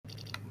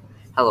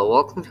Hello,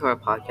 welcome to our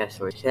podcast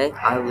story. Today,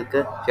 I,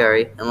 Luca,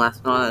 Jerry, and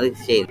last but not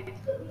least, Jade,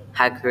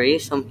 had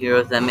created some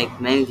heroes that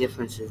make many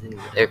differences in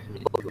their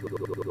community.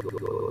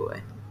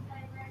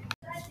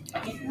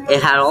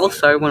 It had all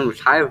started when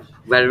retired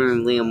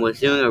veteran Liam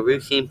was doing a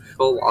routine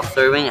patrol while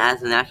serving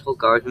as a National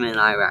Guardsman in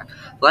Iraq.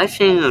 The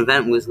life-changing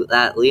event was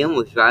that Liam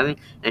was driving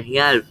and he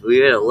had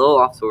veered a little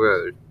off the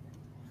road.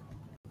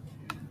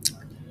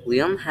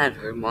 Liam had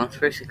heard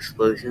monstrous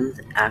explosions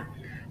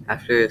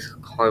after his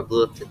car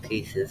blew up to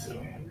pieces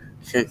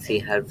since he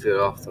had veered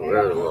off the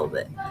road a little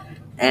bit.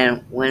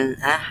 And when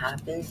that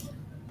happened,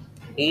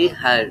 he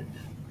had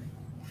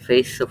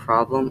faced the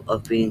problem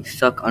of being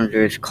stuck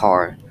under his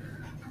car,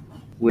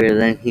 where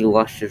then he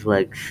lost his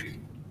legs,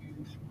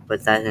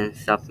 but that didn't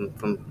stop him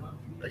from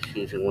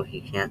achieving what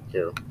he can't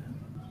do.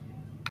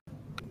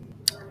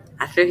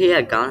 After he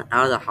had gotten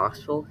out of the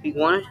hospital, he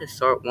wanted to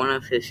start one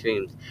of his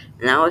dreams,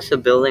 and that was to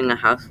building a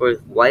house for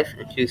his wife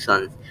and 2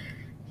 sons.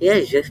 He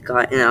had just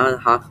gotten out of the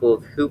hospital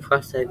with 2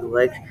 prosthetic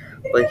legs,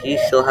 but he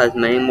still has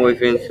many more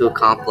dreams to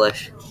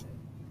accomplish.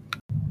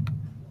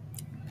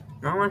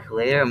 Not much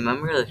later, a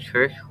member of the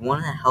church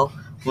wanted to help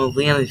one of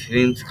Liam's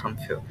dreams come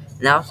true,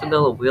 and that was to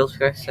build a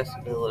wheelchair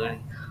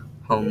accessibility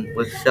home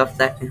with stuff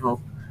that can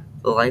help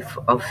the life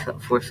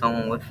for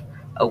someone with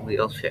a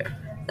wheelchair.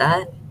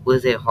 That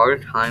was a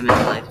hard time in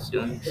life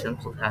doing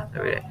simple tasks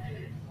every day.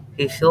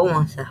 He still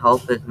wants to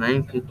help as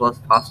many people as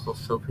possible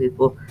so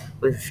people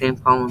with the same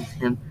problem as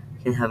him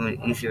can have an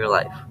easier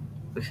life,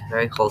 which is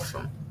very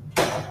wholesome.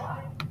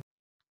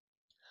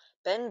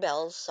 Ben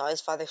Bells saw his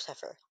father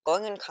suffer,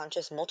 going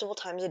unconscious multiple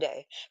times a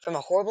day from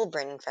a horrible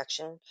brain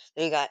infection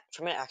that he got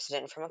from an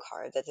accident from a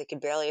car that they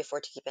could barely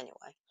afford to keep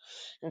anyway.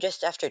 And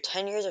just after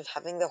 10 years of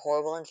having the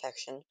horrible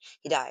infection,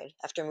 he died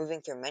after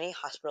moving through many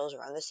hospitals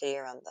around the city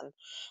around them,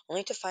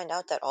 only to find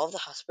out that all of the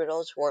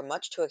hospitals were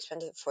much too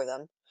expensive for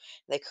them.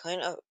 They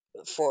couldn't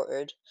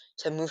afford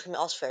to move him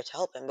elsewhere to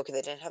help him because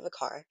they didn't have a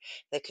car.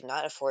 They could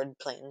not afford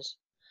planes.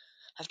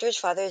 After his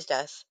father's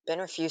death, Ben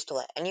refused to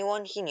let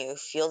anyone he knew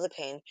feel the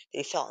pain that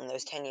he felt in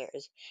those 10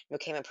 years and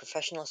became a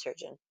professional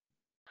surgeon.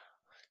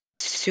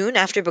 Soon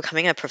after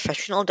becoming a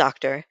professional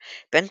doctor,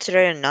 Ben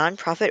started a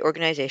non-profit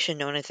organization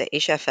known as the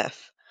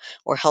HFF,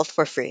 or Health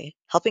for Free,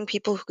 helping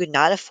people who could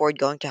not afford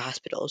going to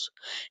hospitals.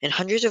 And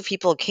hundreds of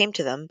people came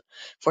to them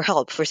for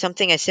help for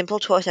something as simple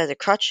to us as a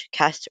crutch,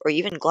 cast, or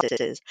even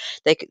glasses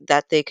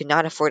that they could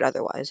not afford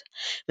otherwise.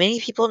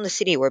 Many people in the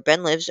city where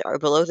Ben lives are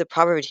below the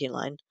poverty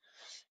line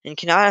and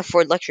cannot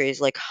afford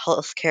luxuries like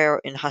health care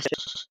in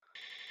hospitals.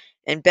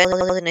 And Ben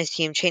and his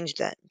team changed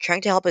that, trying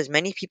to help as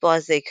many people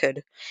as they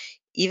could,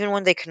 even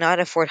when they could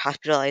not afford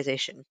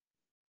hospitalization.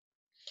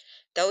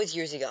 That was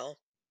years ago.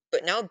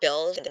 But now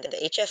Bells and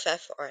the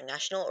HFF are a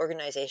national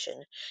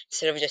organization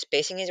instead of just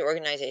basing his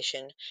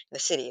organization in the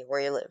city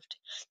where he lived.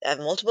 They have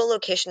multiple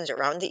locations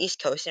around the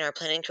East Coast and are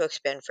planning to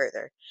expand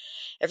further.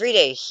 Every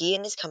day, he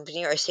and his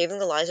company are saving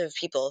the lives of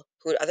people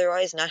who would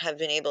otherwise not have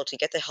been able to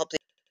get the help they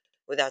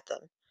without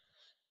them.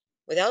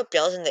 Without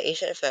Bells and the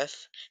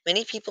HFF,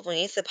 many people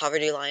beneath the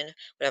poverty line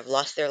would have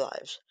lost their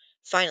lives.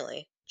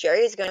 Finally, Jerry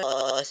is going to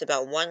tell us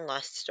about one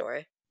last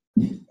story.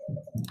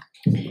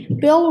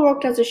 Bill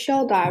worked as a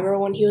shell diver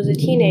when he was a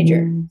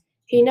teenager.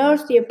 He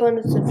noticed the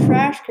abundance of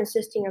trash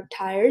consisting of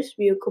tires,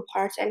 vehicle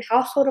parts, and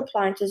household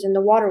appliances in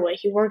the waterway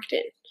he worked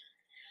in.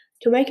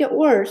 To make it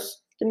worse,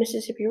 the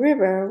Mississippi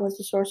River was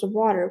the source of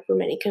water for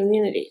many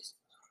communities.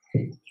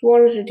 He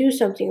wanted to do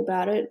something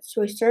about it,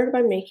 so he started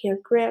by using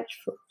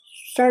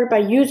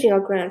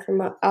a grant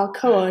from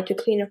Alcoa to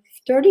clean a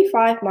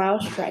 35-mile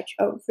stretch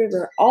of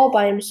river all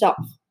by himself.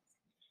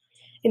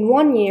 In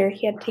 1 year,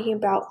 he had taken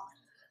about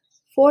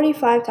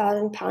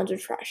 45,000 pounds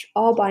of trash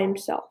all by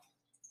himself.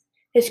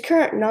 His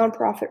current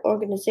nonprofit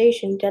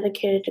organization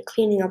dedicated to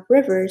cleaning up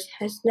rivers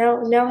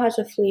now has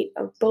a fleet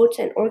of boats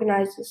and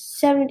organizes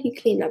 70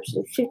 cleanups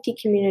in 50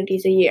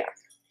 communities a year.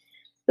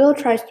 Bill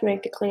tries to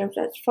make the cleanups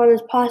as fun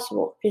as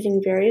possible,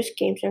 using various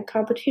games and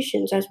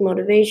competitions as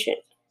motivation.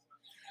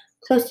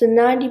 Close to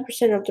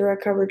 90% of the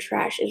recovered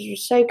trash is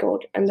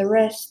recycled and the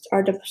rest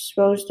are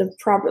disposed of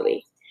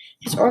properly.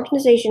 His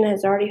organization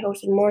has already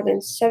hosted more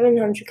than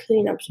 700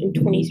 cleanups in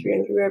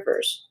 2,300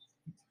 rivers.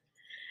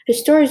 His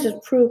stories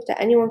have proved that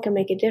anyone can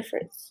make a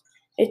difference.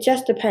 It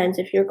just depends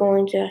if you're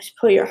going to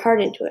put your heart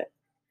into it.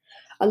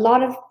 A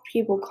lot of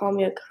people call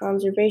me a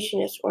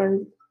conservationist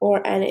or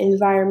an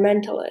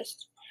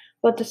environmentalist.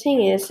 But the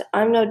thing is,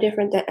 I'm no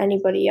different than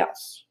anybody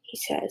else, he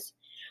says.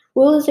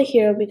 Will is a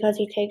hero because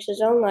he takes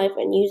his own life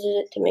and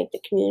uses it to make the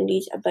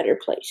communities a better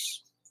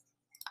place.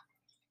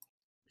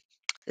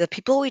 The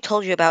people we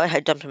told you about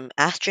had done some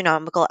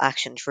astronomical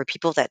actions for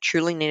people that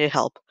truly needed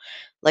help,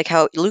 like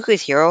how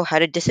Luca's hero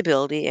had a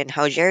disability and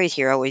how Jerry's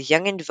hero was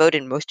young and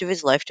devoted most of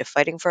his life to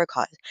fighting for a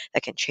cause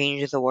that can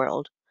change the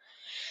world.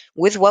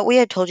 With what we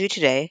had told you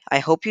today, I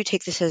hope you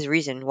take this as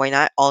reason why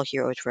not all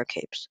heroes wear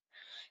capes.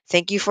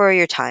 Thank you for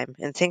your time,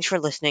 and thanks for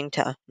listening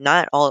to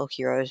Not All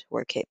Heroes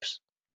Wear Capes.